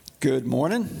Good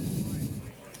morning.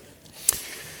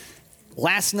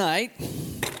 Last night,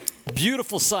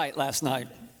 beautiful sight last night.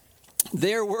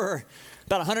 There were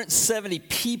about 170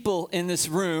 people in this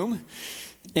room,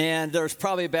 and there's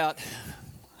probably about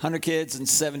 100 kids and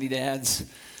 70 dads,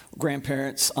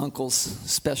 grandparents, uncles,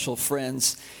 special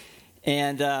friends.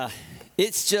 And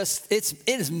it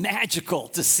is magical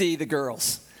to see the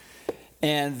girls.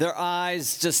 And their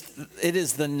eyes it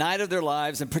is the night of their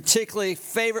lives. And particularly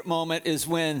favorite moment is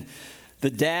when the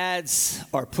dads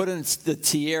are putting the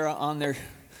tiara on their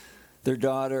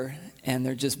daughter and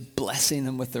they're just blessing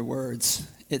them with their words.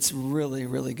 It's really,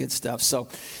 really good stuff. So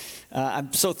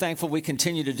I'm so thankful we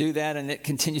continue to do that, and it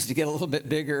continues to get a little bit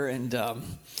bigger, and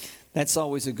that's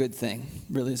always a good thing.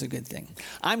 Really is a good thing.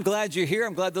 I'm glad you're here.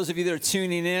 I'm glad those of you that are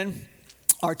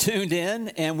tuned in,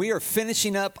 and we are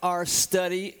finishing up our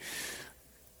study,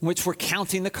 which we're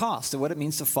counting the cost of what it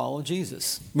means to follow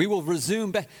Jesus. We will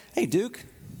resume back. Hey, Duke.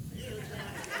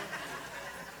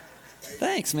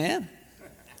 Thanks, man.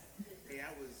 Hey, I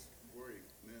was worried.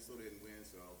 Minnesota didn't win,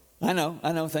 so.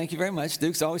 I know. Thank you very much.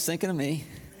 Duke's always thinking of me.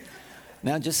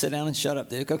 Now just sit down and shut up,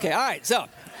 Duke. Okay, all right, so.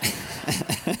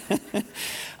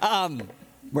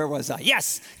 Where was I?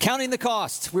 Yes, counting the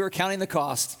cost. We were counting the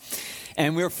cost.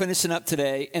 And we're finishing up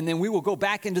today, and then we will go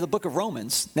back into the book of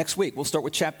Romans next week. We'll start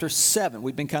with chapter 7.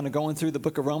 We've been kind of going through the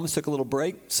book of Romans, took a little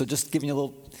break, so just giving you a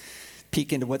little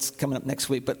peek into what's coming up next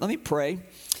week. But let me pray,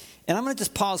 and I'm going to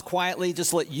just pause quietly,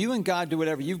 just let you and God do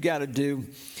whatever you've got to do,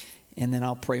 and then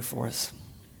I'll pray for us.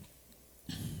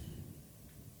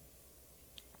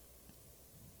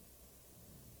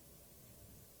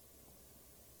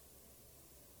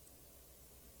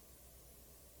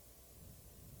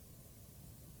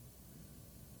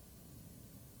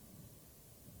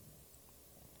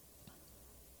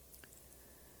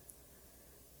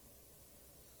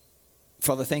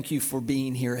 Father, thank you for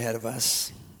being here ahead of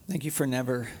us. Thank you for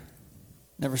never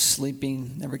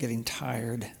sleeping, never getting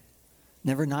tired,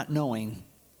 never not knowing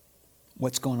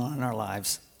what's going on in our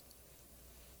lives.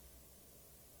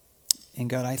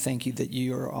 And God, I thank you that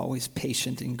you are always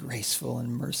patient and graceful and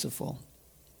merciful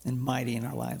and mighty in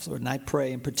our lives, Lord. And I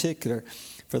pray in particular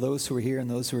for those who are here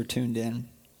and those who are tuned in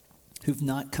who've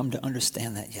not come to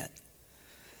understand that yet.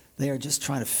 They are just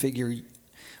trying to figure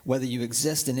whether you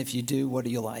exist, and if you do, what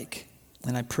do you like?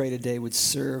 And I pray today would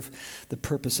serve the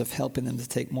purpose of helping them to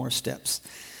take more steps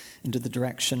into the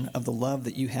direction of the love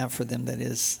that you have for them that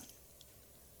is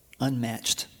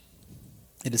unmatched.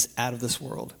 It is out of this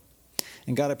world.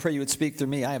 And God, I pray you would speak through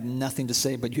me. I have nothing to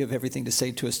say, but you have everything to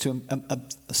say to us, to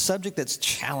a subject that's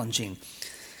challenging.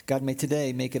 God, may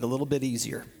today make it a little bit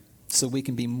easier so we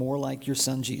can be more like your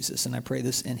son, Jesus. And I pray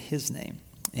this in his name.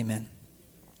 Amen.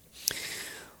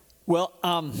 Well,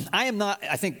 I am not,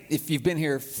 I think if you've been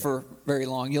here for very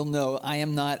long, you'll know I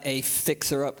am not a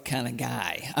fixer-up kind of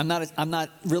guy. I'm not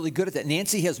really good at that.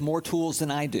 Nancy has more tools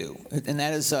than I do, and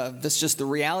that's just the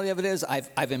reality of it is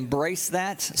I've embraced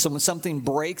that. So when something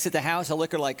breaks at the house, I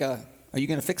look at her like, are you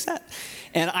going to fix that?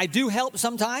 And I do help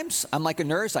sometimes. I'm like a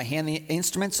nurse. I hand the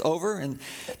instruments over. And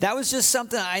that was just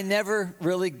something I never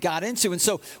really got into. And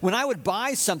so when I would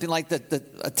buy something like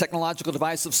a technological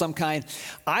device of some kind,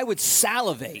 I would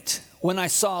salivate when I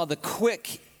saw the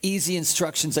quick, easy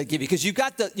instructions I give you. Because you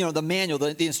got the manual,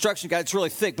 the instruction guide, it's really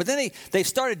thick. But then they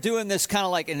started doing this kind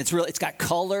of like, and it's got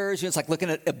colors. It's like looking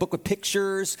at a book with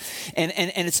pictures. And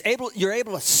you're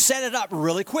able to set it up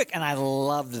really quick. And I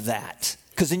loved that.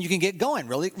 Because then you can get going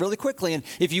really, really quickly. And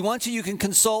if you want to, you can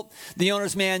consult the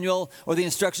owner's manual or the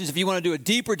instructions if you want to do a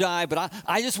deeper dive. But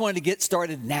I just wanted to get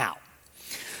started now.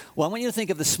 Well, I want you to think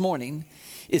of this morning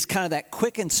is kind of that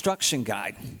quick instruction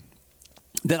guide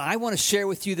that I want to share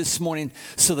with you this morning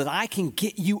so that I can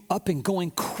get you up and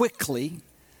going quickly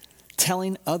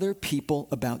telling other people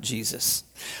about Jesus.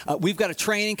 We've got a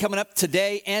training coming up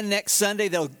today and next Sunday.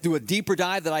 They'll do a deeper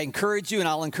dive that I encourage you, and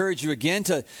I'll encourage you again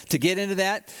to get into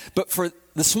that. But for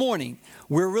this morning,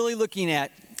 we're really looking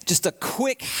at just a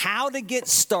quick how to get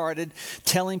started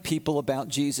telling people about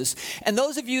Jesus. And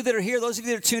those of you that are here, those of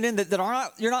you that are tuned in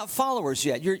you're not followers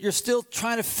yet. You're still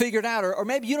trying to figure it out, or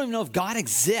maybe you don't even know if God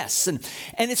exists. And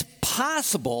it's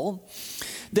possible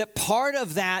that part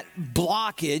of that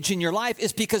blockage in your life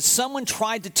is because someone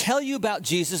tried to tell you about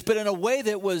Jesus, but in a way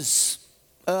that was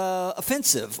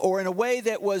offensive, or in a way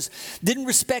that didn't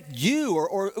respect you,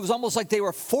 or it was almost like they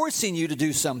were forcing you to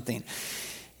do something.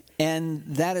 And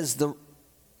that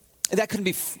couldn't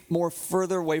be more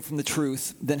further away from the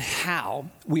truth than how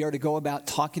we are to go about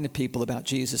talking to people about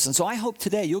Jesus. And so I hope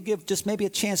today you'll give just maybe a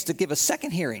chance to give a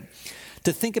second hearing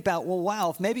to think about, well,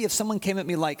 wow, if someone came at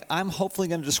me like I'm hopefully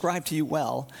going to describe to you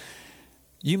well,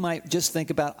 you might just think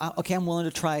about, okay, I'm willing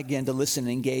to try again to listen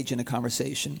and engage in a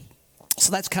conversation.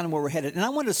 So that's kind of where we're headed. And I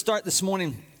wanted to start this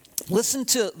morning.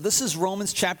 This is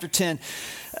Romans chapter 10.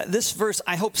 This verse,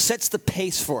 I hope, sets the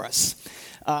pace for us.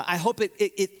 I hope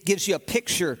it gives you a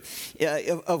picture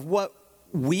of what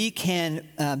we can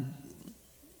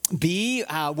be,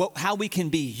 how we can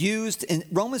be used. In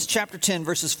Romans chapter 10,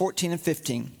 verses 14 and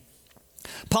 15,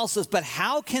 Paul says, but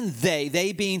how can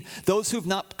they being those who've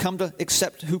not come to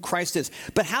accept who Christ is,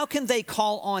 but how can they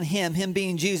call on him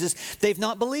being Jesus, they've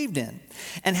not believed in?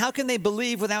 And how can they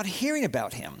believe without hearing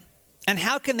about him? And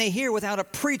how can they hear without a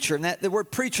preacher? And the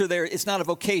word preacher there is not a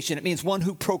vocation. It means one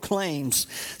who proclaims.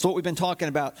 It's what we've been talking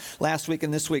about last week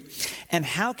and this week. And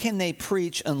how can they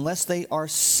preach unless they are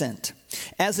sent?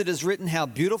 As it is written, how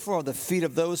beautiful are the feet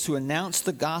of those who announce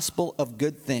the gospel of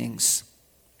good things.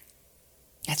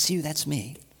 That's you, that's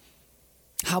me.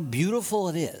 How beautiful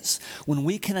it is when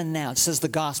we can announce, says the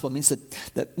gospel. It means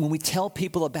that when we tell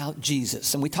people about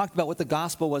Jesus, and we talked about what the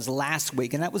gospel was last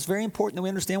week, and that was very important that we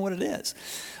understand what it is.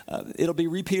 It'll be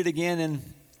repeated again in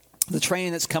the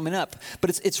training that's coming up.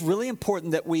 But it's really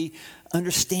important that we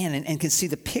understand and can see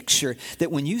the picture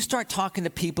that when you start talking to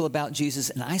people about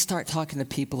Jesus, and I start talking to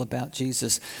people about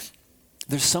Jesus,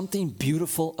 there's something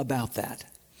beautiful about that.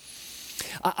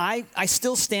 I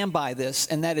still stand by this,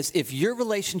 and that is if your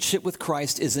relationship with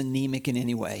Christ is anemic in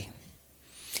any way,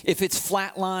 if it's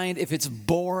flatlined, if it's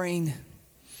boring,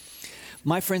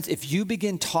 my friends, if you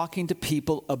begin talking to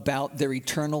people about their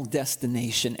eternal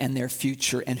destination and their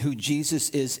future and who Jesus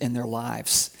is in their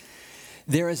lives,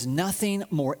 there is nothing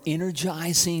more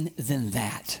energizing than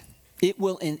that. It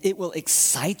will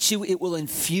excite you. It will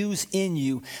infuse in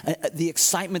you the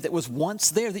excitement that was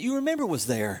once there, that you remember was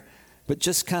there, but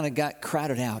just kind of got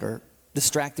crowded out or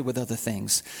distracted with other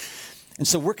things. And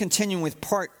so we're continuing with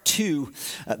part 2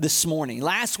 this morning.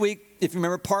 Last week, if you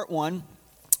remember part 1,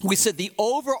 we said the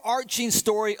overarching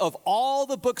story of all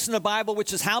the books in the Bible,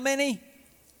 which is how many?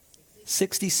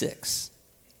 66.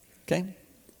 Okay?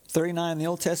 39 in the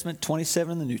Old Testament,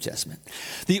 27 in the New Testament.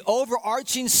 The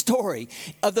overarching story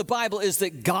of the Bible is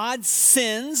that God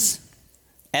sins,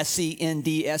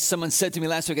 S-E-N-D-S. Someone said to me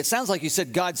last week, it sounds like you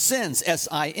said God sins,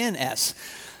 S-I-N-S.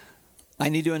 I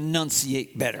need to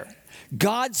enunciate better.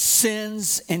 God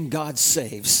sins and God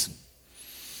saves.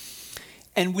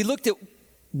 And we looked at,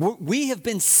 we have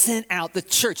been sent out, the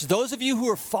church. Those of you who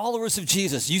are followers of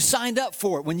Jesus, you signed up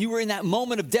for it when you were in that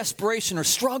moment of desperation or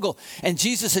struggle. And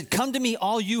Jesus said, come to me,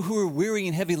 all you who are weary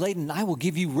and heavy laden, and I will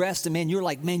give you rest. And man, you're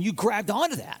like, man, you grabbed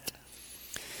onto that.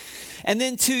 And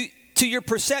then to your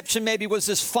perception maybe was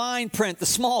this fine print, the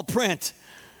small print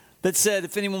that said,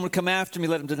 if anyone would come after me,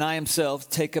 let him deny himself,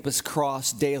 take up his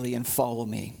cross daily and follow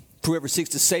me. Whoever seeks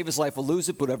to save his life will lose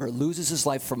it, but whoever loses his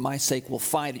life for my sake will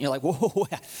find it. And you're like, whoa,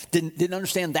 didn't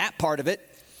understand that part of it.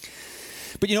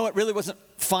 But you know what? It really wasn't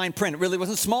fine print. It really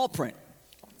wasn't small print.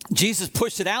 Jesus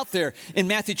pushed it out there in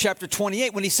Matthew chapter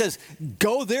 28 when he says,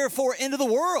 go therefore into the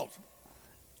world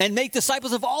and make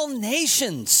disciples of all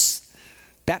nations,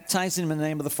 baptizing them in the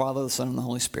name of the Father, the Son, and the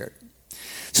Holy Spirit.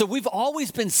 So we've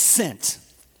always been sent.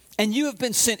 And you have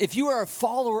been sent. If you are a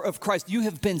follower of Christ, you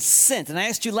have been sent. And I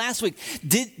asked you last week,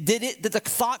 did the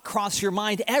thought cross your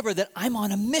mind ever that I'm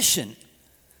on a mission?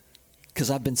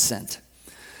 Because I've been sent.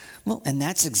 Well, and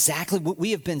that's exactly what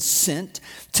we have been sent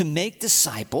to make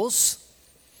disciples,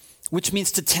 which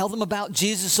means to tell them about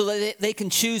Jesus so that they can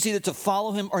choose either to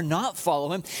follow him or not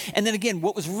follow him. And then again,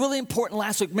 what was really important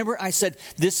last week, remember I said,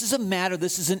 this is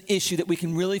an issue that we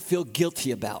can really feel guilty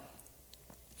about.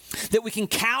 That we can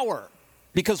cower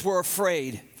because we're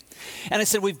afraid. And I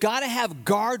said, we've got to have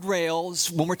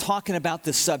guardrails when we're talking about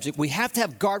this subject. We have to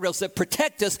have guardrails that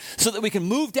protect us so that we can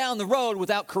move down the road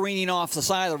without careening off the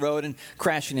side of the road and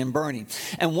crashing and burning.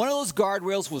 And one of those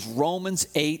guardrails was Romans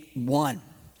 8:1.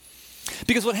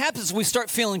 Because what happens is we start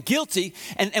feeling guilty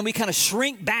and we kind of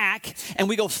shrink back and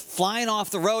we go flying off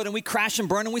the road and we crash and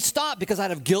burn and we stop because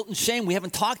out of guilt and shame we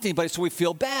haven't talked to anybody, so we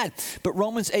feel bad. But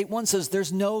Romans 8:1 says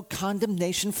there's no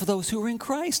condemnation for those who are in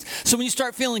Christ. So when you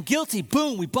start feeling guilty,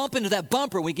 boom, we bump into that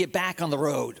bumper and we get back on the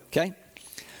road, okay?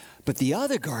 But the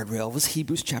other guardrail was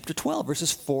Hebrews chapter 12,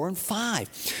 verses 4 and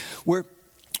 5, where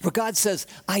God says,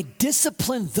 I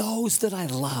discipline those that I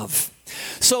love.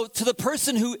 So to the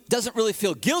person who doesn't really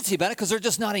feel guilty about it because they're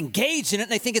just not engaged in it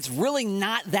and they think it's really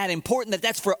not that important,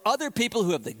 that's for other people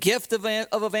who have the gift of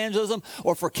evangelism,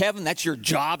 or for Kevin, that's your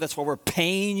job, that's why we're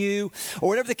paying you, or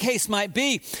whatever the case might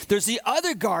be. There's the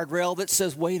other guardrail that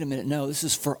says, wait a minute, no, this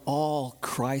is for all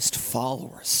Christ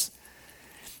followers.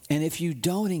 And if you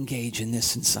don't engage in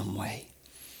this in some way,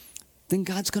 then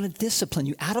God's going to discipline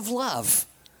you out of love.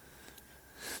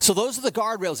 So those are the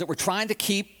guardrails that we're trying to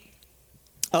keep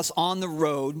us on the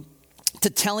road to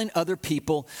telling other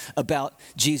people about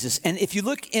Jesus. And if you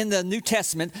look in the New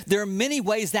Testament, there are many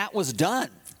ways that was done.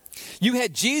 You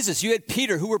had Jesus, you had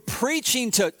Peter, who were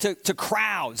preaching to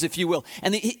crowds, if you will,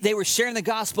 and they were sharing the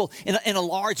gospel in a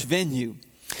large venue.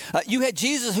 You had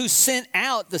Jesus who sent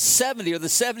out the 70 or the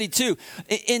 72.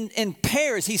 In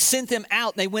pairs, he sent them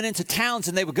out, and they went into towns,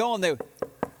 and they would go and they would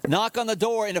knock on the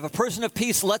door, and if a person of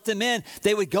peace let them in,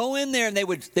 they would go in there and they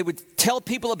would tell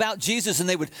people about Jesus, and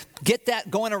they would get that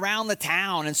going around the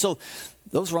town. And so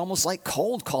those were almost like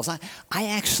cold calls. I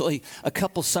actually, a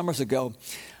couple summers ago,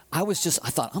 I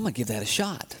thought, I'm going to give that a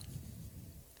shot.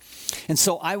 And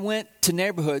so I went to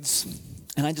neighborhoods,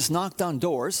 and I just knocked on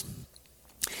doors,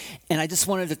 and I just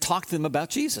wanted to talk to them about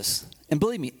Jesus. And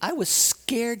believe me, I was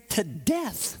scared to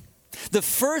death. The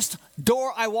first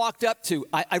door I walked up to,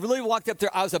 I really walked up there.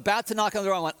 I was about to knock on the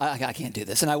door. I went, I can't do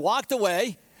this. And I walked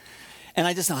away, and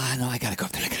I just, I got to go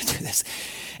up there. I got to do this.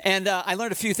 And I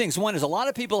learned a few things. One is a lot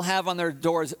of people have on their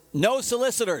doors, no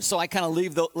solicitors. So I kind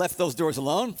of left those doors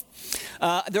alone.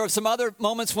 There were some other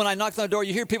moments when I knocked on the door.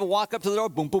 You hear people walk up to the door,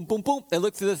 boom, boom, boom, boom. They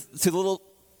look to the little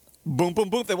boom, boom,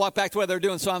 boom. They walk back to what they're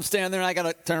doing. So I'm standing there, and I got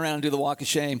to turn around and do the walk of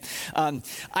shame.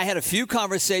 I had a few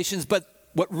conversations, but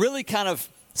what really kind of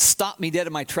stopped me dead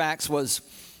in my tracks was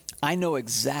I know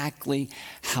exactly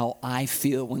how I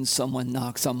feel when someone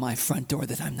knocks on my front door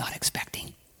that I'm not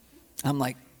expecting. I'm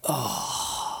like,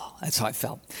 oh, that's how I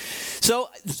felt. So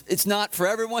it's not for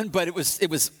everyone, but I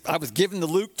was given the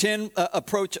Luke 10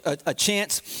 approach a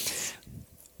chance.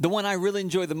 The one I really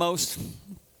enjoy the most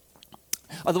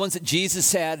are the ones that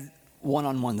Jesus had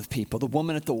one-on-one with people. The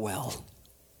woman at the well,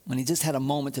 when he just had a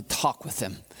moment to talk with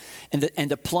them and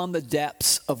to plumb the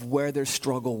depths of where their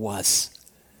struggle was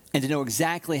and to know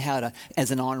exactly how to, as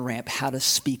an on-ramp, how to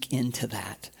speak into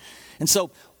that. And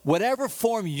so whatever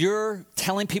form you're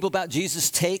telling people about Jesus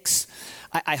takes,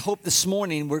 I hope this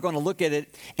morning we're going to look at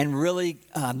it and really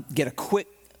get a quick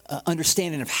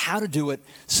understanding of how to do it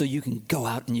so you can go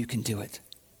out and you can do it.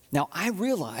 Now, I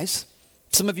realize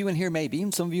some of you in here maybe,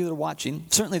 and some of you that are watching,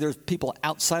 certainly there's people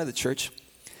outside of the church,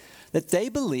 that they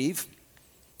believe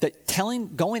that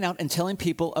going out and telling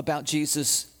people about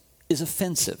Jesus is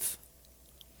offensive.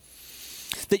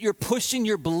 That you're pushing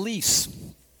your beliefs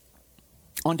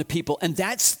onto people, and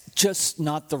that's just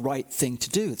not the right thing to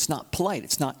do. It's not polite.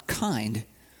 It's not kind.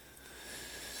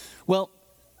 Well,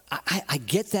 I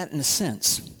get that in a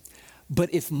sense.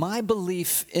 But if my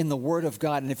belief in the Word of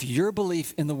God, and if your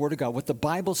belief in the Word of God, what the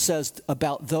Bible says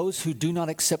about those who do not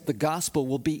accept the gospel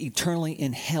will be eternally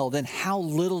in hell, then how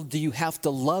little do you have to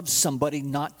love somebody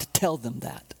not to tell them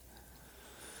that?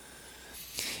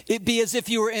 It'd be as if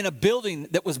you were in a building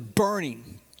that was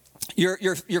burning.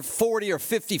 You're 40 or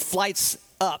 50 flights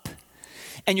up,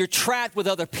 and you're trapped with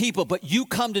other people, but you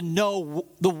come to know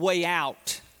the way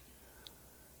out.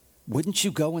 Wouldn't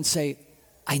you go and say,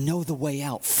 I know the way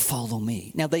out, follow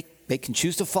me? Now, they can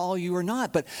choose to follow you or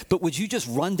not, but would you just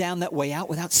run down that way out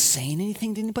without saying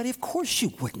anything to anybody? Of course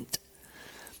you wouldn't.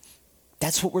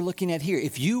 That's what we're looking at here.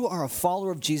 If you are a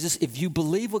follower of Jesus, if you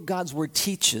believe what God's word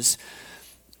teaches,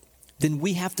 then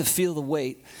we have to feel the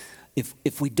weight.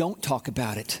 If we don't talk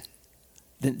about it,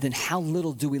 then how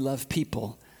little do we love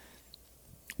people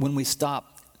when we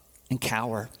stop and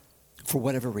cower for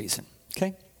whatever reason,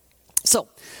 okay? So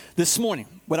this morning,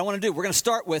 what I want to do, we're going to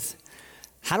start with,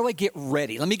 how do I get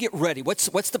ready? Let me get ready. What's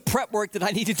the prep work that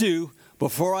I need to do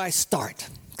before I start,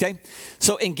 okay?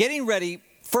 So in getting ready,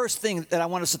 first thing that I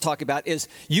want us to talk about is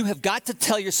you have got to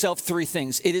tell yourself three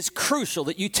things. It is crucial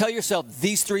that you tell yourself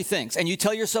these three things, and you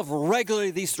tell yourself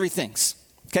regularly these three things.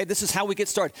 Okay, this is how we get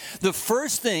started. The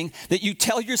first thing that you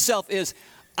tell yourself is,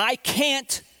 I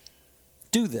can't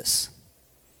do this.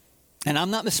 And I'm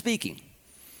not misspeaking.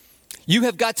 You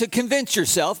have got to convince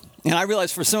yourself, and I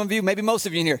realize for some of you, maybe most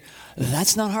of you in here,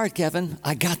 that's not hard, Kevin.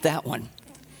 I got that one.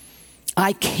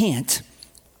 I can't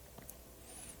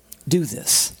do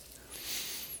this.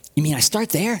 You mean I start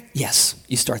there? Yes,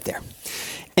 you start there.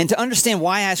 And to understand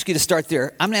why I ask you to start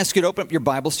there, I'm going to ask you to open up your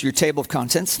Bibles to your table of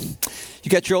contents.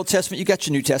 You got your Old Testament, you got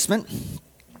your New Testament.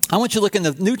 I want you to look in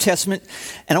the New Testament,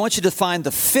 and I want you to find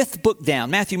the fifth book down,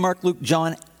 Matthew, Mark, Luke,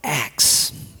 John,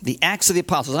 Acts, the Acts of the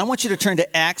Apostles. And I want you to turn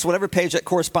to Acts, whatever page that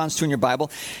corresponds to in your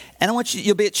Bible, and I want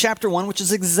you'll be at chapter 1, which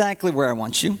is exactly where I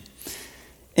want you.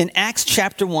 In Acts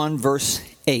chapter 1, verse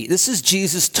 8. This is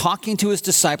Jesus talking to his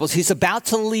disciples. He's about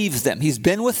to leave them. He's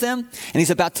been with them, and he's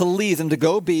about to leave them to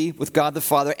go be with God the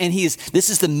Father. And this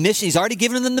is the mission. He's already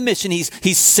given them the mission.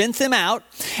 He's sent them out,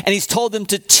 and he's told them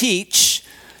to teach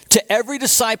to every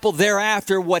disciple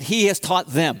thereafter what he has taught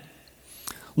them.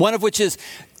 One of which is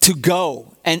to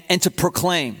go and to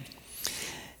proclaim.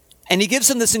 And he gives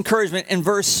them this encouragement in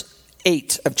verse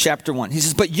 8 of chapter 1. He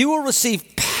says, "But you will receive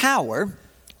power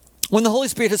when the Holy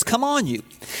Spirit has come on you,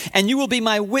 and you will be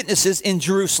my witnesses in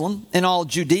Jerusalem, in all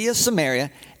Judea, Samaria,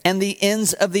 and the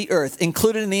ends of the earth."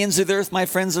 Included in the ends of the earth, my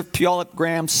friends, are Puyallup,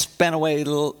 Graham,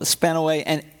 Spanaway,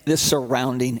 and the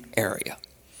surrounding area.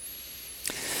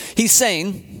 He's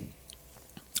saying,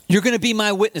 you're going to be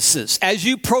my witnesses as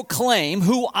you proclaim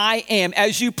who I am,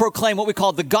 as you proclaim what we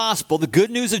call the gospel, the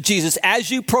good news of Jesus. As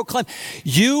you proclaim,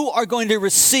 you are going to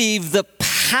receive the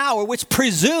power, which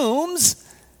presumes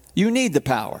you need the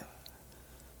power.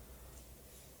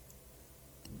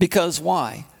 Because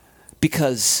why?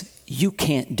 Because you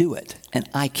can't do it, and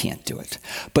I can't do it.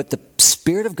 But the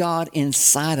Spirit of God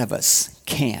inside of us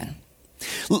can.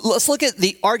 Let's look at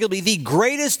arguably the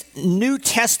greatest New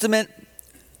Testament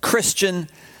Christian,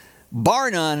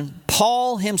 bar none,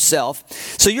 Paul himself.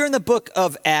 So you're in the book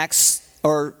of Acts,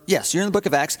 you're in the book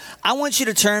of Acts. I want you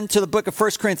to turn to the book of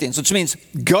 1 Corinthians, which means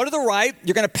go to the right.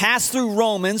 You're going to pass through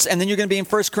Romans, and then you're going to be in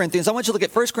 1 Corinthians. I want you to look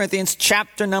at 1 Corinthians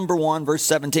chapter number 1, verse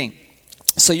 17.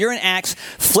 So you're in Acts,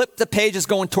 flip the pages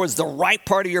going towards the right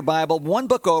part of your Bible, one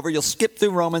book over, you'll skip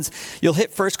through Romans, you'll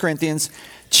hit 1 Corinthians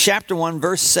chapter 1,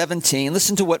 verse 17.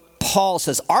 Listen to what Paul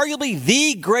says, arguably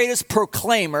the greatest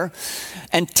proclaimer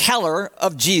and teller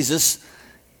of Jesus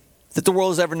that the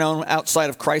world has ever known outside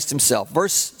of Christ himself.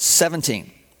 Verse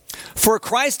 17. "For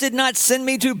Christ did not send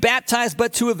me to baptize,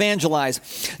 but to evangelize,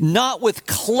 not with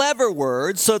clever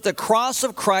words, so that the cross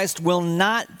of Christ will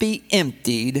not be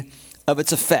emptied of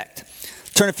its effect."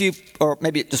 Turn a few, or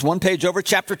maybe just one page over,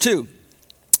 chapter 2,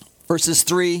 verses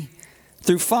 3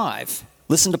 through 5.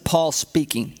 Listen to Paul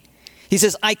speaking. He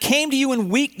says, "I came to you in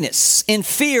weakness, in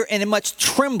fear, and in much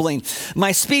trembling.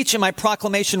 My speech and my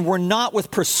proclamation were not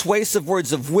with persuasive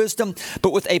words of wisdom,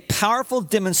 but with a powerful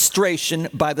demonstration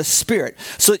by the Spirit,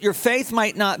 so that your faith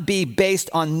might not be based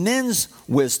on men's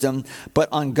wisdom, but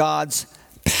on God's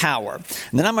power."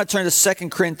 And then I'm going to turn to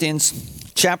 2 Corinthians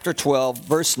chapter 12,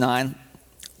 verse 9.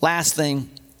 Last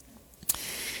thing.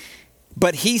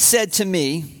 "But he said to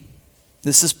me,"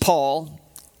 this is Paul,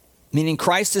 meaning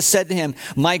Christ has said to him,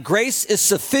 "My grace is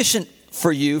sufficient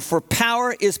for you, for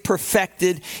power is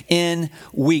perfected in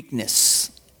weakness."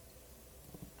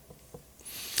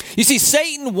 You see,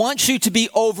 Satan wants you to be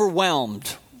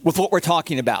overwhelmed with what we're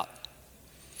talking about.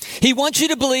 He wants you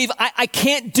to believe, I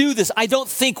can't do this. I don't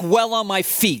think well on my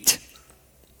feet.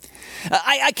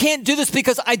 I can't do this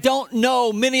because I don't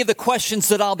know many of the questions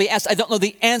that I'll be asked. I don't know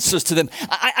the answers to them.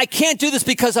 I can't do this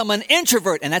because I'm an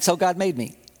introvert, and that's how God made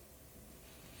me.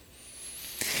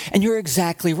 And you're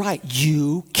exactly right.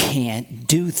 You can't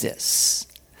do this.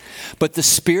 But the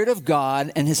Spirit of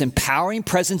God and his empowering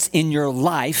presence in your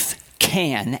life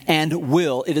can and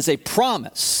will. It is a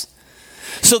promise.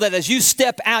 So that as you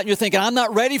step out and you're thinking, I'm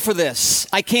not ready for this,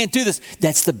 I can't do this,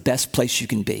 that's the best place you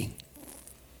can be.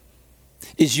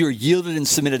 Is you're yielded and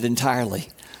submitted entirely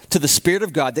to the Spirit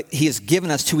of God that he has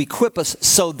given us to equip us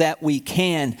so that we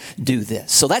can do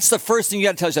this. So that's the first thing you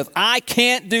got to tell yourself. I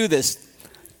can't do this.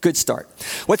 Good start.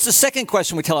 What's the second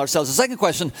question we tell ourselves? The second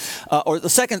question, or the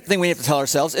second thing we have to tell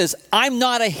ourselves is, I'm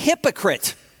not a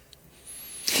hypocrite.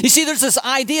 You see, there's this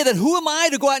idea that who am I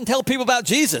to go out and tell people about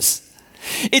Jesus?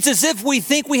 It's as if we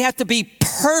think we have to be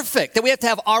perfect, that we have to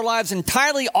have our lives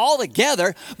entirely all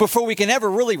together before we can ever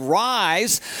really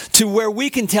rise to where we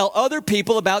can tell other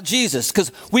people about Jesus.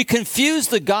 Because we confuse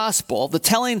the gospel, the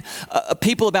telling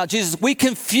people about Jesus, we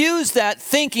confuse that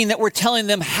thinking that we're telling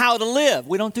them how to live.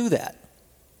 We don't do that.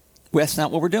 That's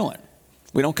not what we're doing.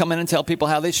 We don't come in and tell people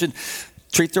how they should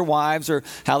treat their wives or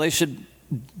how they should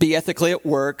be ethically at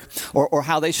work or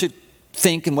how they should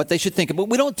think and what they should think. But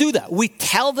we don't do that. We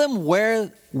tell them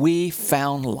where we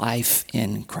found life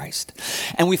in Christ.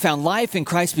 And we found life in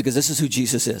Christ because this is who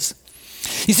Jesus is.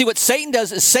 You see, what Satan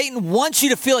does is Satan wants you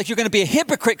to feel like you're going to be a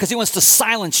hypocrite because he wants to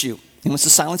silence you. He wants to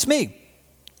silence me.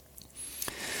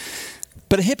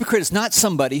 But a hypocrite is not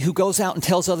somebody who goes out and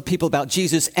tells other people about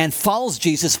Jesus and follows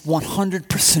Jesus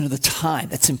 100% of the time.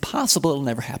 That's impossible. It'll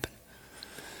never happen.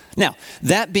 Now,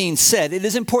 that being said, it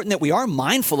is important that we are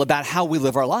mindful about how we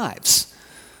live our lives.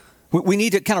 We need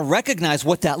to kind of recognize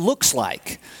what that looks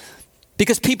like.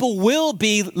 Because people will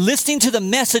be listening to the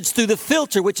message through the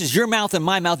filter, which is your mouth and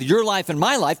my mouth, your life and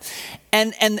my life.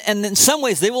 And in some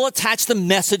ways, they will attach the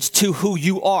message to who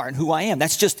you are and who I am.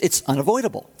 That's just, it's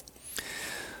unavoidable.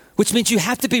 Which means you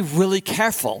have to be really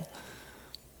careful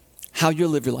how you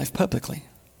live your life publicly.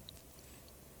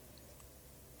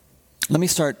 Let me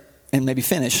start and maybe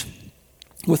finish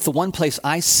with the one place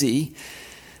I see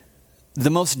the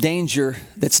most danger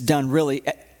that's done really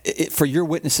for your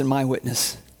witness and my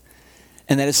witness,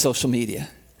 and that is social media.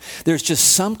 There's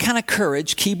just some kind of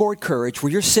courage, keyboard courage,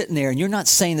 where you're sitting there and you're not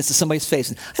saying this to somebody's face.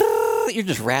 And you're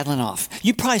just rattling off.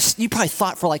 You probably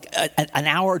thought for like an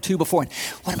hour or two before, and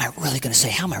what am I really going to say?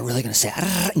 How am I really going to say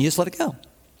it? And you just let it go.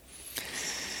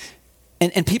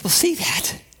 And people see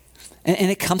that.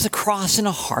 And it comes across in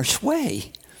a harsh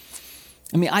way.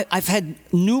 I mean, I've had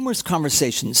numerous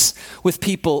conversations with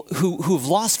people who've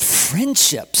lost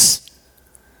friendships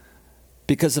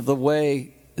because of the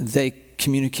way they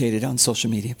communicated on social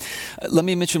media. Let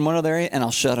me mention one other area, and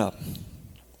I'll shut up.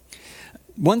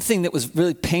 One thing that was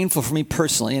really painful for me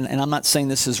personally, and I'm not saying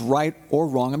this is right or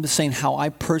wrong, I'm just saying how I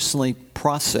personally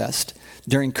processed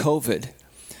during COVID,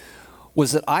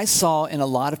 was that I saw in a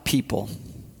lot of people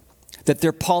that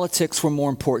their politics were more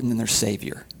important than their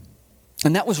Savior.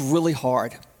 And that was really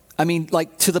hard. I mean,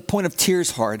 like to the point of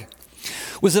tears hard.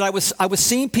 Was that I was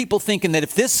seeing people thinking that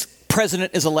if this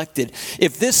president is elected,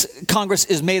 if this Congress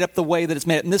is made up the way that it's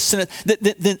made up, and this Senate,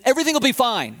 then everything will be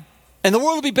fine, and the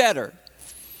world will be better.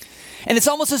 And it's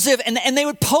almost as if, and they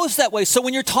would post that way. So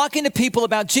when you're talking to people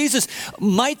about Jesus,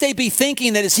 might they be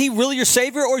thinking that is he really your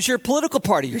Savior, or is your political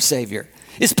party your Savior?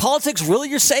 Is politics really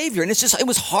your Savior? And it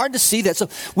was hard to see that. So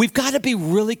we've got to be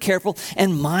really careful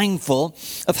and mindful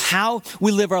of how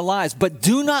we live our lives. But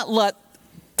do not let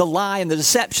the lie and the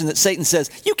deception that Satan says,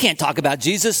 you can't talk about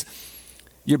Jesus,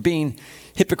 you're being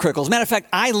hypocritical. As a matter of fact,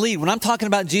 I lead. When I'm talking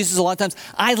about Jesus a lot of times,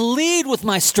 I lead with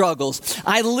my struggles.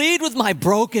 I lead with my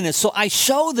brokenness. So I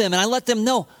show them and I let them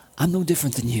know, I'm no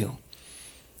different than you.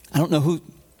 I don't know who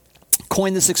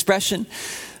coined this expression,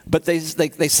 but they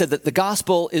said that the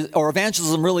gospel or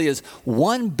evangelism really is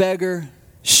one beggar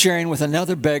sharing with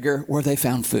another beggar where they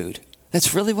found food.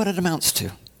 That's really what it amounts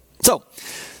to. So,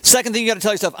 second thing you got to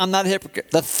tell yourself, I'm not a hypocrite.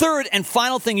 The third and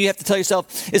final thing you have to tell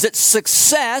yourself is that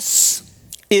success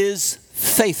is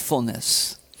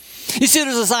faithfulness. You see,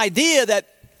 there's this idea that,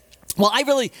 well, I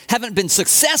really haven't been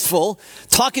successful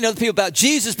talking to other people about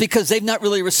Jesus because they've not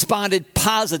really responded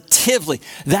positively.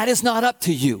 That is not up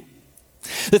to you.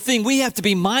 The thing we have to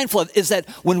be mindful of is that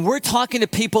when we're talking to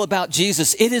people about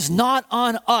Jesus, it is not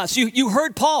on us. You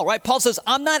heard Paul, right? Paul says,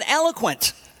 I'm not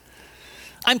eloquent.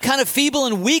 I'm kind of feeble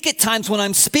and weak at times when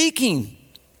I'm speaking.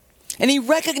 And he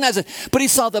recognized it, but he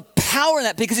saw the power in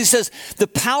that because he says the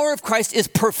power of Christ is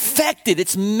perfected.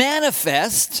 It's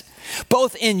manifest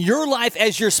both in your life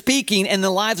as you're speaking and the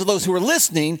lives of those who are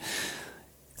listening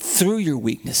through your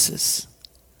weaknesses.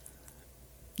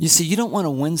 You see, you don't want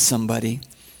to win somebody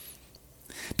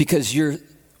because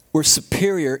we're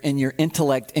superior in your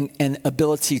intellect and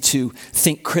ability to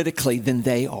think critically than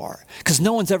they are. Because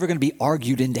no one's ever going to be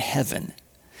argued into heaven.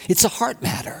 It's a heart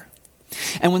matter.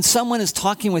 And when someone is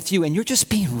talking with you and you're just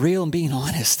being real and being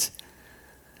honest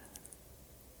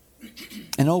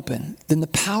and open, then the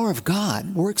power of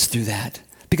God works through that.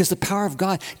 Because the power of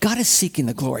God is seeking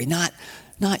the glory, not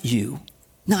you,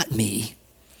 not me.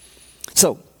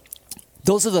 So,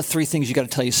 those are the three things you got to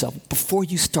tell yourself. Before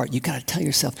you start, you got to tell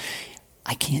yourself,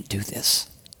 I can't do this.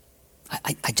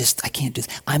 I can't do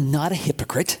this. I'm not a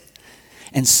hypocrite.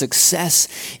 And success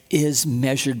is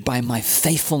measured by my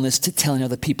faithfulness to telling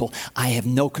other people I have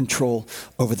no control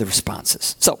over the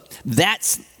responses. So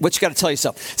that's what you got to tell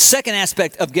yourself. Second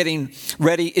aspect of getting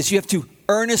ready is you have to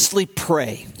earnestly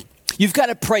pray. You've got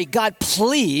to pray, God,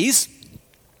 please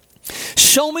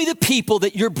show me the people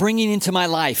that you're bringing into my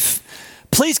life.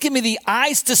 Please give me the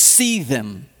eyes to see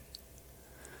them.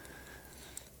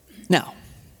 Now,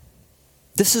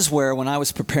 this is where, when I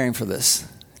was preparing for this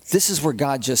is where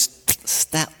God just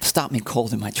stopped me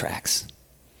cold in my tracks.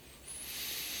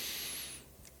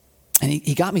 And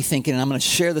he got me thinking, and I'm going to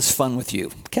share this fun with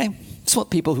you, okay? It's what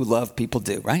people who love people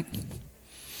do, right?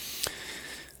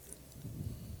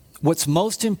 What's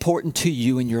most important to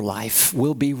you in your life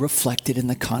will be reflected in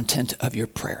the content of your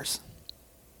prayers.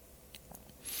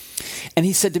 And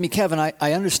he said to me, Kevin,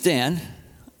 I understand,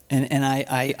 and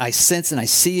I sense and I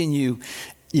see in you,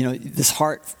 this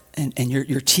heart, and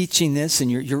you're teaching this,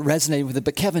 and you're resonating with it.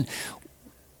 But Kevin,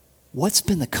 what's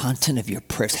been the content of your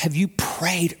prayers? Have you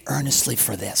prayed earnestly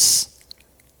for this?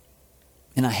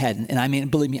 And I hadn't. And I mean,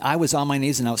 believe me, I was on my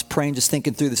knees and I was praying, just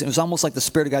thinking through this. It was almost like the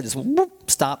Spirit of God just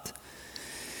stopped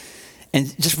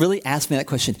and just really asked me that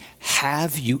question.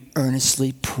 Have you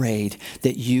earnestly prayed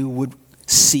that you would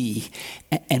see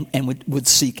and would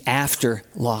seek after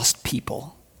lost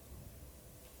people?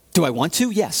 Do I want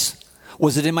to? Yes.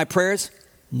 Was it in my prayers?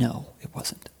 No, it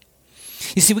wasn't.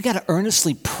 You see, we got to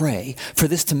earnestly pray for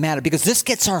this to matter because this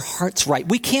gets our hearts right.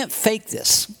 We can't fake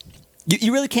this.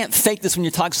 You really can't fake this when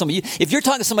you're talking to somebody. If you're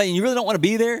talking to somebody and you really don't want to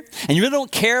be there and you really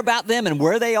don't care about them and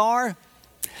where they are,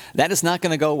 that is not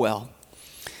going to go well.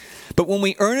 But when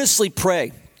we earnestly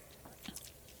pray,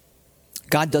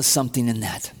 God does something in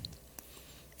that.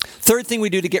 Third thing we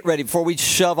do to get ready before we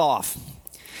shove off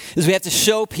is we have to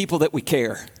show people that we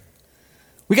care.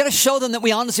 We got to show them that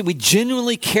we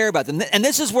genuinely care about them. And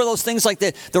this is where those things like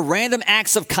the random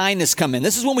acts of kindness come in.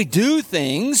 This is when we do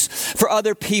things for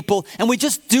other people and we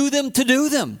just do them to do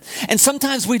them. And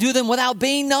sometimes we do them without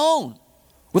being known,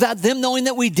 without them knowing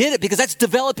that we did it, because that's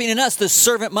developing in us this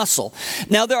servant muscle.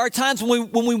 Now, there are times when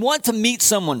we want to meet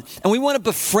someone and we want to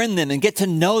befriend them and get to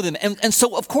know them. And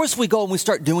so, of course, we go and we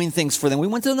start doing things for them. We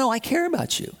want to know, I care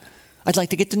about you. I'd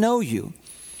like to get to know you.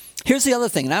 Here's the other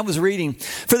thing, and I was reading,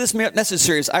 for this message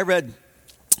series, I read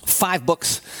 5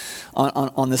 books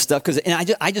on this stuff, because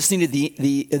I just needed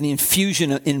the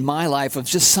infusion in my life of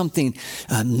just something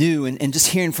new and just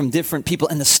hearing from different people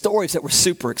and the stories that were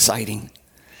super exciting.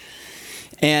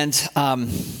 And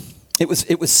it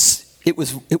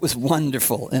was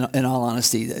wonderful, in all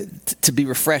honesty, to be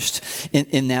refreshed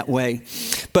in that way.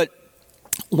 But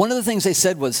one of the things they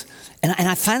said was, and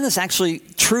I find this actually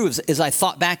true as I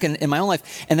thought back in my own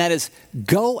life, and that is,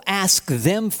 go ask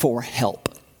them for help.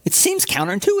 It seems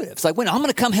counterintuitive. It's like, I'm going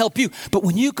to come help you. But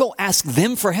when you go ask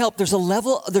them for help, there's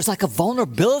like a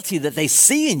vulnerability that they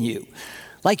see in you.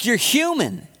 Like you're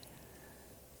human.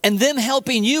 And them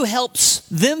helping you helps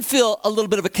them feel a little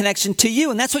bit of a connection to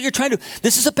you. And that's what you're trying to do.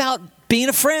 This is about being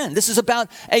a friend. This is about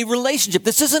a relationship.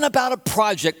 This isn't about a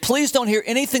project. Please don't hear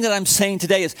anything that I'm saying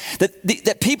today is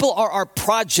that people are our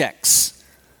projects.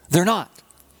 They're not.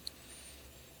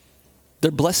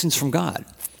 They're blessings from God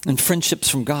and friendships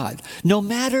from God, no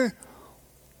matter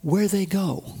where they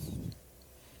go.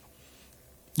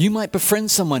 You might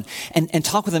befriend someone and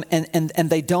talk with them and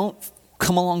they don't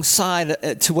come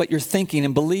alongside to what you're thinking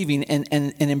and believing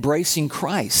and embracing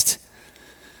Christ.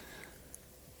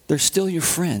 They're still your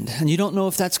friend. And you don't know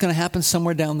if that's going to happen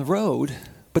somewhere down the road,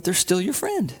 but they're still your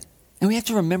friend. And we have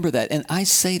to remember that. And I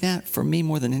say that for me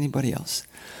more than anybody else.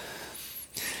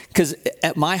 Because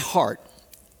at my heart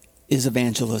is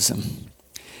evangelism.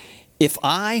 If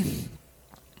I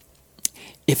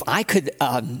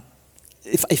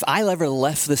ever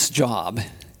left this job,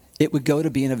 it would go to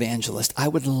be an evangelist. I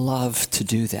would love to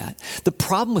do that. The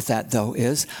problem with that, though,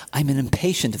 is I'm an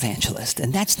impatient evangelist,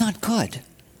 and that's not good.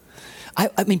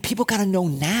 I mean, people got to know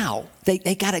now.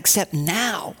 They got to accept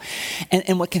now.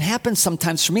 And what can happen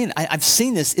sometimes for me, and I've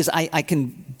seen this, is I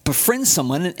can befriend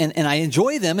someone, and I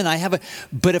enjoy them, and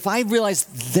but if I realize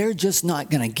they're just not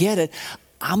going to get it,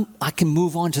 I can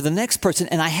move on to the next person.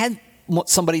 And I had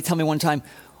somebody tell me one time,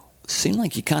 seemed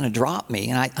like you kind of dropped me.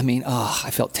 And I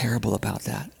felt terrible about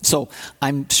that. So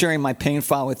I'm sharing my pain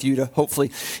file with you to hopefully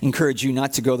encourage you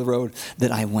not to go the road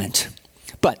that I went.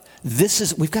 But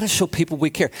we've got to show people we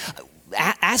care.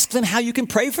 Ask them how you can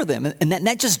pray for them. And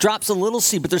that just drops a little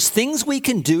seed. But there's things we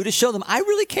can do to show them, I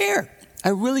really care. I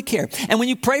really care. And when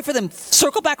you pray for them,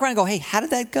 circle back around and go, hey, how did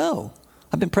that go?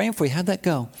 I've been praying for you. How'd that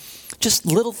go? Just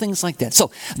little things like that.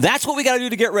 So that's what we got to do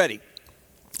to get ready.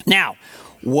 Now,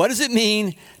 what does it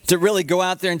mean to really go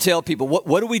out there and tell people?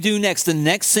 What do we do next? The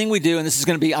next thing we do, and this is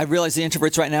going to be, I realize the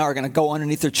introverts right now are going to go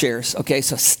underneath their chairs. Okay,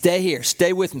 so stay here.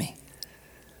 Stay with me.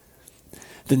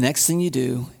 The next thing you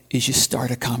do is you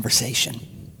start a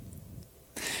conversation.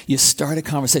 You start a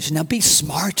conversation. Now, be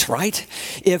smart, right?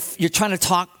 If you're trying to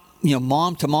talk,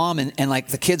 mom to mom, and like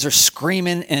the kids are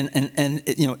screaming and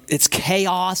it's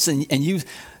chaos, and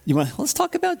you want, let's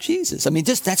talk about Jesus. I mean,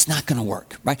 that's not going to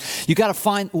work, right? You got to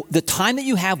find the time that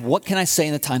you have. What can I say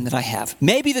in the time that I have?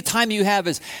 Maybe the time you have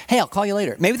is, hey, I'll call you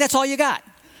later. Maybe that's all you got.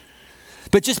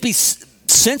 But just be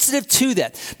sensitive to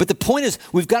that. But the point is,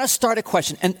 we've got to start a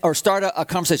question or start a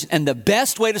conversation. And the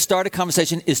best way to start a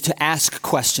conversation is to ask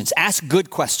questions. Ask good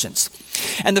questions.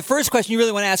 And the first question you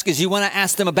really want to ask is you want to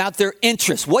ask them about their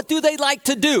interests. What do they like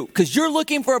to do? Because you're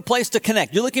looking for a place to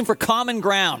connect. You're looking for common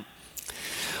ground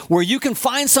where you can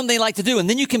find something they like to do, and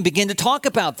then you can begin to talk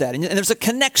about that. And there's a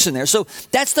connection there. So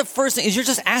that's the first thing, is you're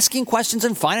just asking questions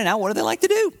and finding out what do they like to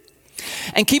do.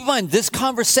 And keep in mind, this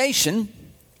conversation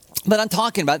that I'm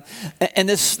talking about, and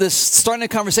this starting a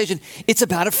conversation, it's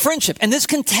about a friendship. And this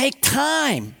can take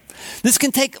time. This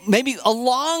can take maybe a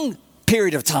long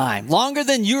period of time, longer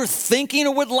than you're thinking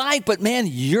or would like, but man,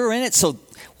 you're in it, so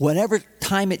whatever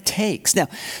time it takes. Now,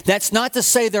 that's not to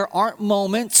say there aren't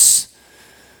moments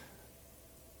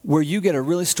where you get a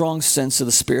really strong sense of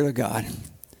the Spirit of God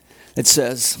that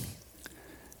says,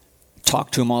 talk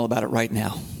to them all about it right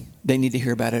now. They need to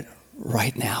hear about it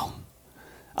right now.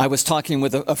 I was talking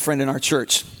with a friend in our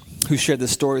church who shared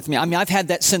this story with me. I mean, I've had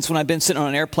that since when I've been sitting on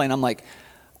an airplane. I'm like,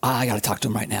 I got to talk to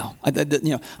them right now.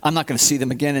 I'm not going to see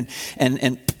them again.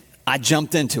 And I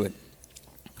jumped into it.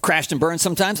 Crashed and burned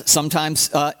sometimes. Sometimes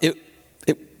it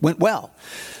went well.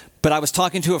 But I was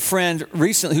talking to a friend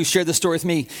recently who shared the story with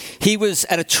me. He was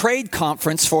at a trade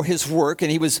conference for his work,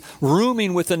 and he was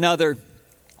rooming with another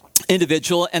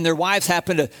individual, and their wives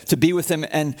happened to be with him.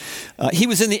 And he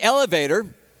was in the elevator,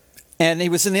 and he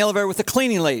was in the elevator with a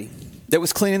cleaning lady that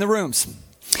was cleaning the rooms.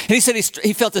 And he said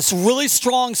he felt this really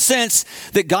strong sense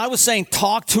that God was saying,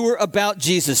 talk to her about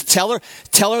Jesus. Tell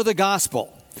her the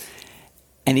gospel.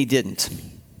 And he didn't.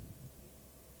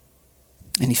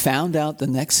 And he found out the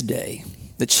next day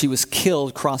that she was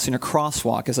killed crossing a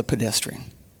crosswalk as a pedestrian.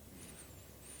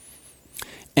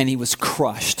 And he was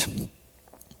crushed.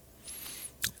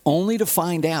 Only to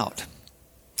find out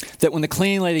that when the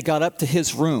cleaning lady got up to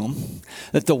his room,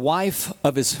 that the wife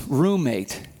of his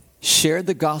roommate shared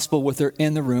the gospel with her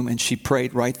in the room, and she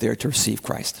prayed right there to receive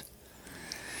Christ.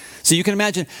 So you can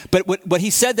imagine, but what he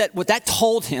said, that what that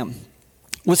told him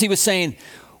was, he was saying,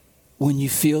 when you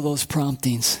feel those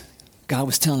promptings, God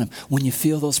was telling him, when you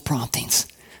feel those promptings,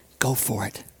 go for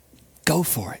it. Go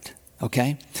for it.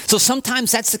 Okay? So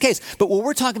sometimes that's the case. But what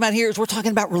we're talking about here is we're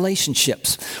talking about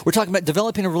relationships. We're talking about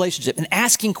developing a relationship and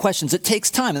asking questions. It takes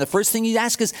time. And the first thing you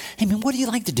ask is, hey man, what do you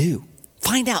like to do?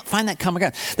 Find that common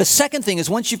ground. The second thing is,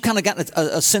 once you've kind of gotten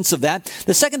a sense of that,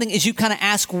 the second thing is you kind of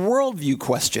ask worldview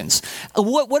questions.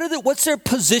 What's their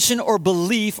position or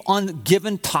belief on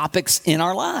given topics in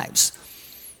our lives?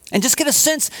 And just get a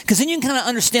sense, because then you can kind of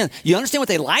understand. You understand what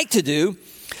they like to do,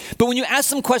 but when you ask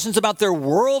them questions about their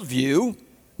worldview,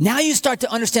 now you start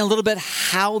to understand a little bit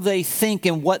how they think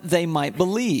and what they might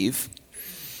believe.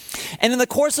 And in the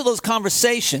course of those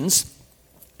conversations,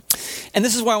 and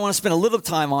this is where I want to spend a little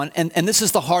time on, and this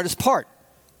is the hardest part.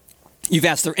 You've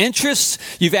asked their interests,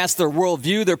 you've asked their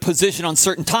worldview, their position on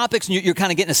certain topics, and you're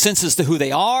kind of getting a sense as to who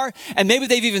they are. And maybe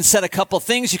they've even said a couple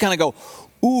things. You kind of go,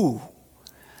 ooh,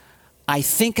 I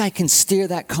think I can steer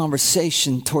that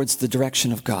conversation towards the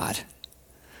direction of God.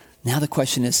 Now the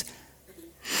question is,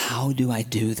 how do I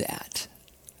do that?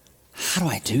 How do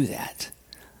I do that?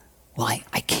 Well,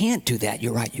 I can't do that.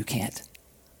 You're right, you can't.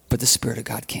 But the Spirit of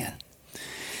God can.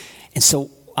 And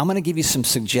so I'm going to give you some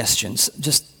suggestions,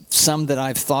 just some that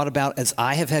I've thought about as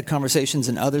I have had conversations,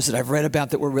 and others that I've read about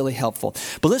that were really helpful.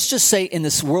 But let's just say in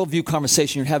this worldview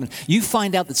conversation you're having, you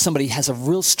find out that somebody has a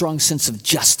real strong sense of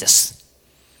justice.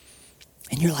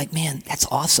 And you're like, man, that's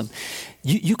awesome.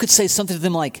 You could say something to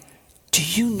them like, do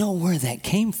you know where that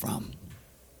came from?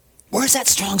 Where does that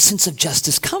strong sense of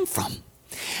justice come from?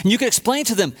 And you could explain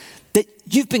to them that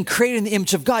you've been created in the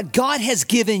image of God. God has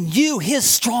given you his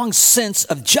strong sense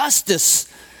of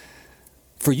justice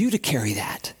for you to carry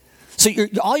that. So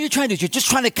all you're trying to do is you're just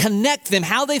trying to connect them,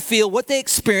 how they feel, what they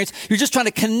experience. You're just trying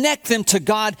to connect them to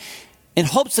God in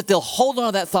hopes that they'll hold on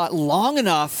to that thought long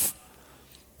enough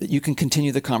that you can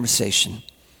continue the conversation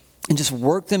and just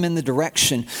work them in the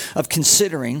direction of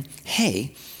considering,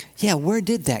 hey, yeah, where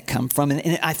did that come from?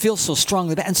 And I feel so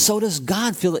strongly about it. And so does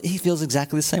God feel that he feels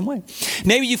exactly the same way.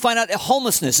 Maybe you find out that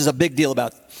homelessness is a big deal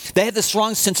about it. They have this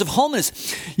strong sense of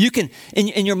homelessness. You can,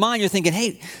 in your mind, you're thinking,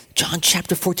 hey, John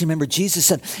chapter 14, remember Jesus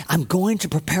said, I'm going to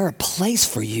prepare a place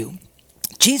for you.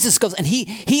 Jesus goes, and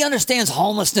he understands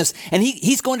homelessness, and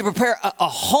he's going to prepare a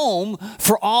home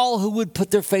for all who would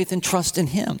put their faith and trust in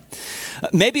him.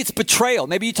 Maybe it's betrayal.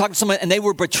 Maybe you talk to someone and they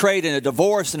were betrayed in a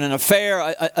divorce, in an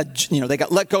affair. They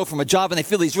got let go from a job, and they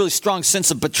feel these really strong sense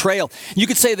of betrayal. You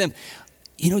could say to them,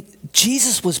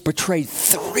 Jesus was betrayed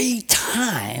 3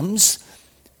 times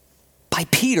by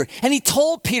Peter, and he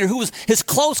told Peter, who was his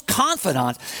close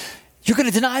confidant, you're going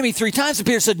to deny me 3 times. And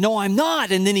Peter said, no, I'm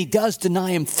not. And then he does deny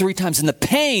him 3 times in the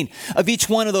pain of each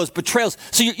one of those betrayals.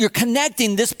 So you're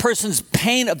connecting this person's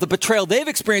pain of the betrayal they've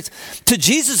experienced to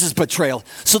Jesus' betrayal.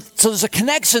 So there's a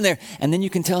connection there. And then you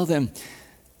can tell them,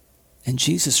 and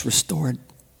Jesus restored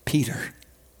Peter,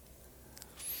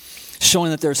 showing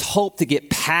that there's hope to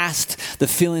get past the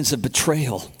feelings of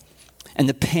betrayal and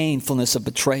the painfulness of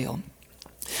betrayal.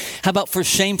 How about for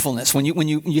shamefulness? When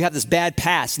you have this bad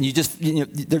past and you just,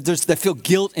 they feel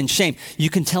guilt and shame, you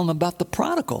can tell them about the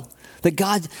prodigal.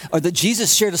 That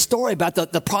Jesus shared a story about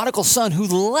the prodigal son who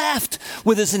left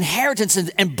with his inheritance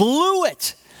and blew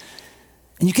it.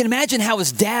 And you can imagine how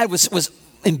his dad was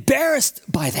embarrassed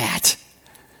by that.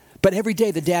 But every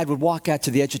day the dad would walk out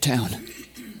to the edge of town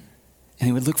and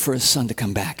he would look for his son to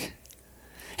come back.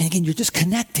 And again, you're just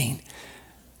connecting.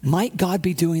 Might God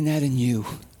be doing that in you?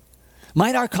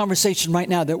 Might our conversation right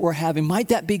now that we're having, might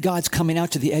that be God's coming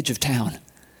out to the edge of town? And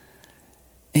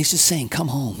he's just saying, come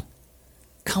home.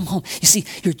 Come home. You see,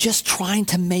 you're just trying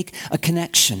to make a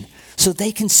connection so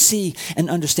they can see and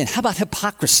understand. How about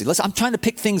hypocrisy? I'm trying to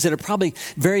pick things that are probably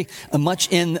very much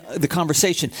in the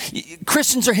conversation.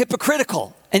 Christians are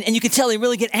hypocritical. And you can tell they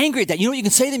really get angry at that. You know what you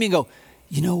can say to them? You can go,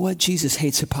 you know what? Jesus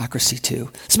hates hypocrisy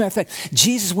too. As a matter of fact,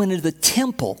 Jesus went into the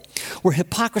temple where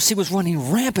hypocrisy was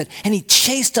running rampant and he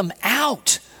chased them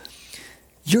out.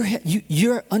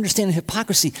 You're understanding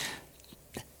hypocrisy.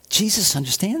 Jesus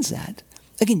understands that.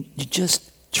 Again, you're just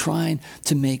trying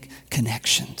to make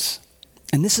connections.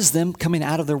 And this is them coming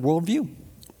out of their worldview.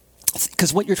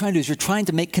 Because what you're trying to do is you're trying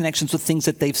to make connections with things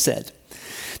that they've said.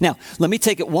 Now, let me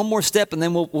take it one more step and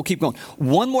then we'll keep going.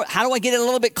 One more, how do I get it a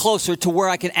little bit closer to where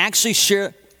I can actually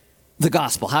share the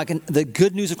gospel? The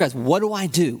good news of Christ? What do I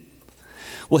do?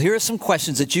 Well, here are some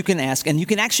questions that you can ask, and you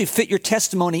can actually fit your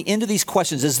testimony into these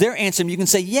questions. As they're answering, you can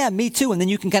say, yeah, me too, and then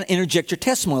you can kind of interject your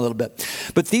testimony a little bit.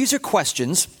 But these are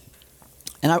questions,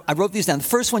 and I wrote these down. The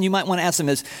first one you might want to ask them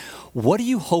is, what are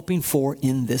you hoping for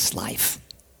in this life?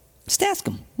 Just ask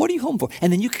them, what are you hoping for?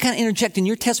 And then you can kind of interject in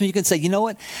your testimony. You can say, you know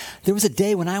what? There was a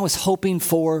day when I was hoping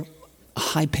for a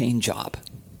high-paying job.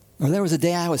 Or there was a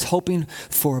day I was hoping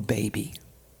for a baby.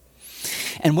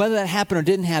 And whether that happened or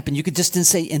didn't happen, you could just then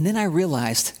say, and then I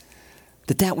realized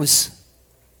that was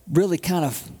really kind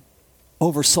of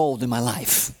oversold in my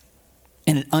life.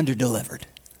 And it underdelivered.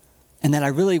 And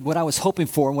that what I was hoping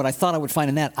for and what I thought I would find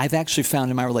in that, I've actually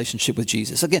found in my relationship with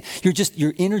Jesus. Again,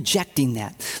 you're interjecting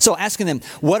that. So asking them,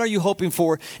 what are you hoping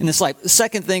for in this life? The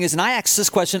second thing is, and I ask this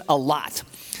question a lot,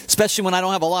 especially when I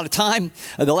don't have a lot of time.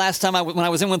 The last time when I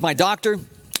was in with my doctor,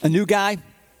 a new guy,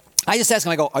 I just ask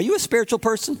him, I go, are you a spiritual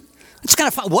person? It's kind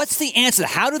of fun. What's the answer?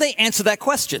 How do they answer that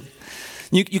question?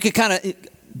 You can kind of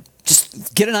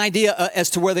just get an idea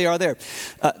as to where they are there.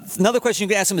 Another question you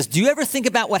can ask them is, do you ever think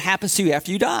about what happens to you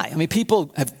after you die? I mean,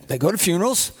 they go to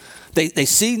funerals, they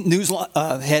see news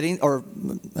heading or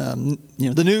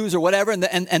the news or whatever,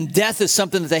 and death is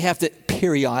something that they have to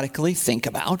periodically think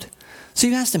about. So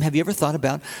you ask them, have you ever thought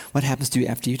about what happens to you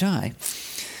after you die?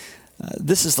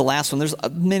 This is the last one. There's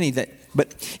many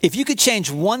but if you could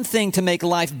change one thing to make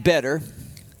life better,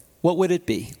 what would it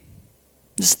be?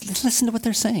 Just listen to what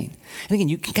they're saying. And again,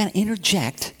 you can kind of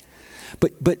interject,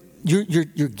 but you're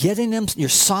getting them, you're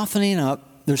softening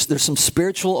up. There's some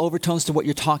spiritual overtones to what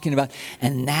you're talking about.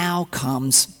 And now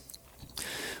comes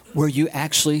where you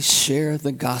actually share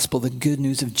the gospel, the good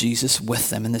news of Jesus with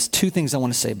them. And there's two things I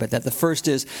want to say about that. The first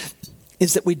is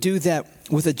that we do that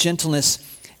with a gentleness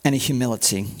and a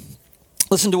humility.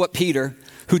 Listen to what Peter,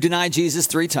 who denied Jesus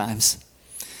 3 times.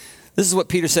 This is what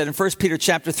Peter said in 1 Peter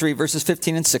chapter 3, verses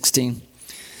 15 and 16.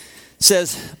 It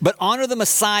says, but honor the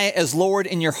Messiah as Lord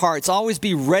in your hearts. Always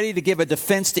be ready to give a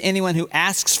defense to anyone who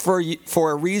asks for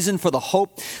a reason for the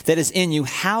hope that is in you.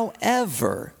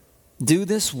 However, do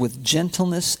this with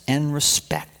gentleness and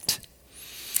respect.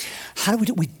 How do we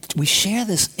do it? We share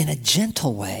this in a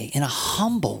gentle way, in a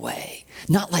humble way.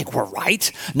 Not like we're right.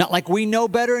 Not like we know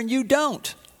better and you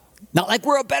don't. Not like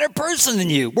we're a better person than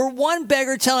you. We're one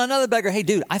beggar telling another beggar, hey,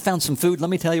 dude, I found some food. Let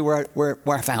me tell you where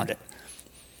I found it.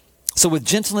 So with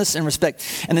gentleness and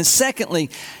respect. And then secondly,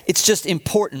 it's just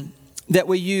important that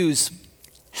we use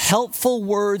helpful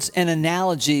words and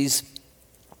analogies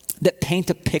that paint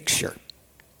a picture.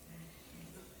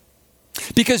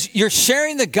 Because you're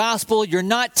sharing the gospel, you're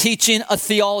not teaching a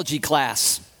theology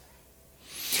class.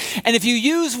 And if you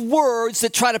use words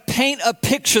that try to paint a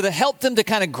picture that help them to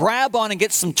kind of grab on and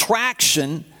get some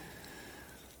traction,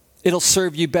 it'll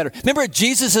serve you better. Remember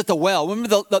Jesus at the well. Remember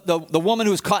the woman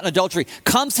who was caught in adultery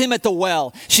comes to him at the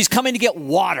well. She's coming to get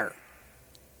water.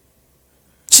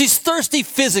 She's thirsty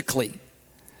physically.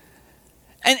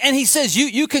 And he says,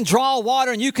 you can draw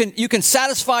water and you can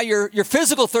satisfy your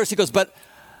physical thirst. He goes, but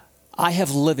I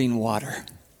have living water.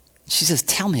 She says,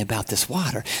 tell me about this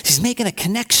water. She's making a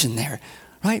connection there.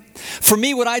 Right? For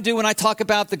me, what I do when I talk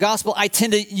about the gospel, I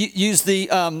tend to use the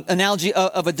analogy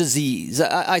of a disease.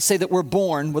 I say that we're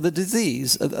born with a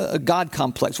disease, a God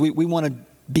complex. We want to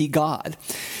be God.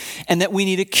 And that we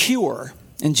need a cure.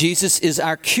 And Jesus is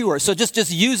our cure. So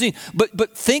just using,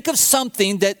 but think of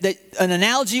something that an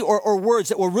analogy or words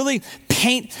that will really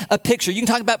paint a picture. You can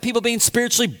talk about people being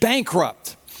spiritually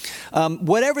bankrupt.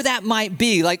 Whatever that might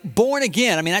be, like born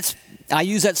again. I mean, I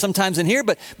use that sometimes in here,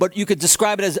 but you could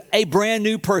describe it as a brand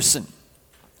new person.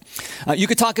 You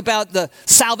could talk about the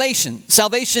salvation.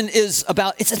 Salvation is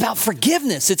about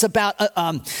forgiveness. It's about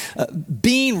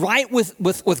being right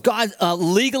with God,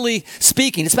 legally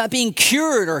speaking. It's about being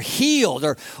cured or healed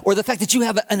or the fact that you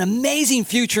have an amazing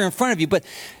future in front of you. But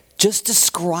just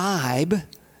describe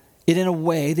it in a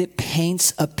way that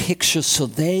paints a picture so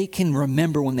they can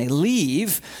remember when they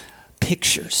leave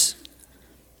pictures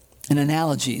and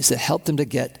analogies that help them to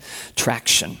get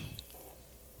traction.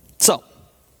 So,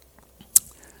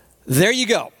 there you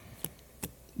go.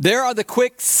 There are the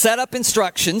quick setup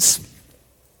instructions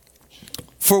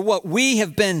for what we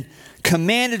have been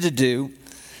commanded to do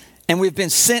and we've been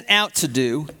sent out to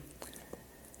do.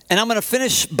 And I'm going to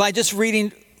finish by just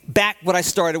reading back what I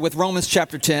started with, Romans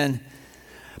chapter 10.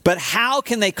 But how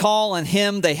can they call on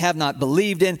him they have not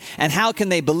believed in? And how can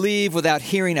they believe without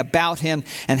hearing about him?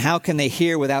 And how can they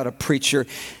hear without a preacher?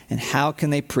 And how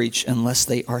can they preach unless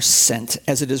they are sent?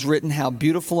 As it is written, how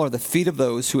beautiful are the feet of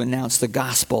those who announce the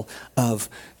gospel of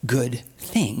good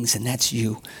things. And that's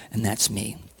you and that's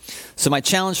me. So my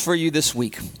challenge for you this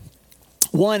week,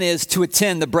 one is to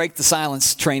attend the Break the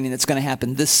Silence training that's going to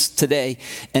happen today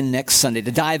and next Sunday,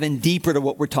 to dive in deeper to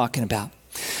what we're talking about.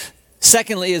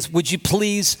 Secondly is, would you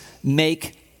please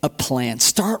make a plan?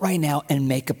 Start right now and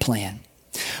make a plan.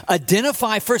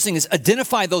 First thing is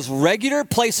identify those regular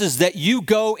places that you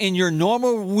go in your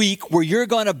normal week where you're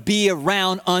going to be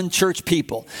around unchurched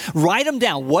people. Write them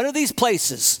down. What are these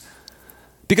places?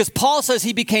 Because Paul says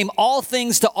he became all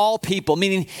things to all people,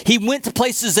 meaning he went to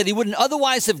places that he wouldn't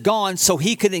otherwise have gone so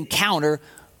he could encounter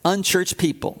unchurched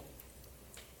people.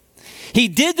 He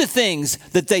did the things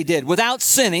that they did without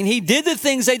sinning. He did the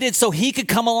things they did so he could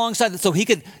come alongside them, so he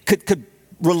could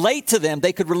relate to them.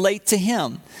 They could relate to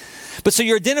him. But so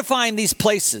you're identifying these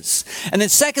places. And then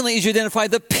secondly is you identify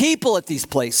the people at these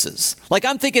places. Like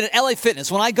I'm thinking at LA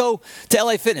Fitness. When I go to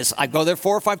LA Fitness, I go there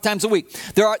 4 or 5 times a week.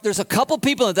 There's a couple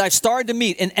people that I've started to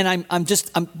meet. And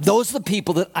those are the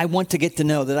people that I want to get to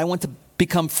know, that I want to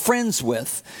become friends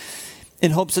with, in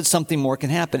hopes that something more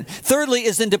can happen. Thirdly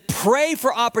is then to pray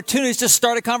for opportunities to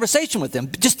start a conversation with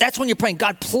them. Just that's when you're praying,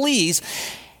 God, please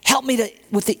help me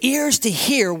with the ears to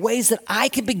hear ways that I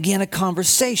can begin a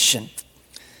conversation.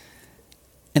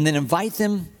 And then invite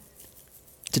them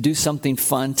to do something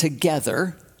fun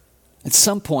together at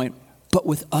some point, but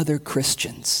with other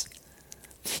Christians.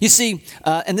 You see,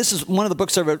 and this is one of the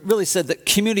books I read, really said that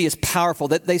community is powerful.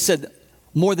 That they said,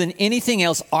 more than anything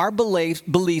else, our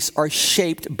beliefs are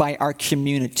shaped by our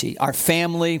community, our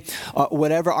family,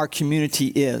 whatever our community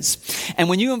is. And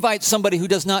when you invite somebody who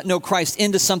does not know Christ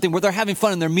into something where they're having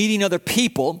fun and they're meeting other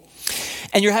people,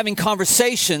 and you're having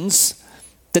conversations,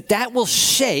 that will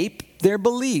shape their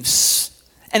beliefs.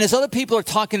 And as other people are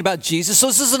talking about Jesus, so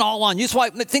this isn't all on you. That's why,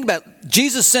 think about it.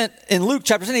 Jesus sent, in Luke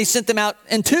chapter 10, he sent them out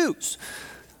in twos.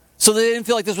 So they didn't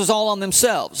feel like this was all on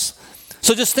themselves.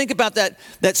 So just think about that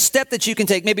step that you can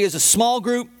take, maybe as a small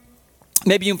group.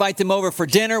 Maybe you invite them over for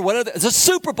dinner. The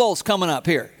Super Bowl's coming up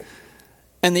here.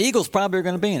 And the Eagles probably are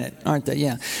going to be in it, aren't they?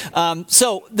 Yeah.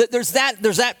 So there's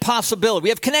that possibility. We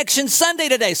have Connection Sunday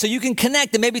today, so you can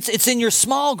connect, and maybe it's in your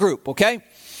small group, okay?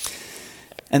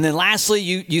 And then lastly,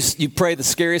 you pray the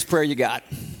scariest prayer you got.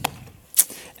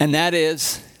 And that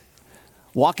is,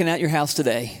 walking out your house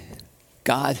today,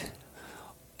 God,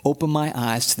 open my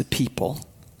eyes to the people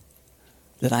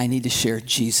that I need to share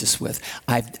Jesus with.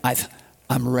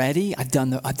 I'm ready. I've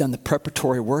done the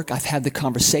preparatory work. I've had the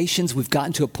conversations. We've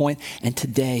gotten to a point, and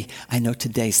today, I know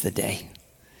today's the day.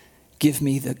 Give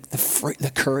me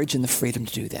the courage and the freedom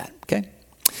to do that, okay?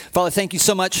 Father, thank you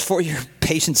so much for your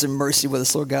patience and mercy with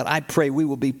us, Lord God. I pray we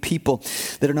will be people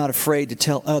that are not afraid to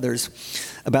tell others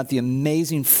about the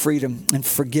amazing freedom and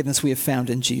forgiveness we have found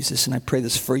in Jesus. And I pray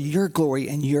this for your glory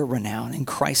and your renown. In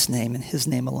Christ's name and his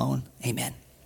name alone, amen.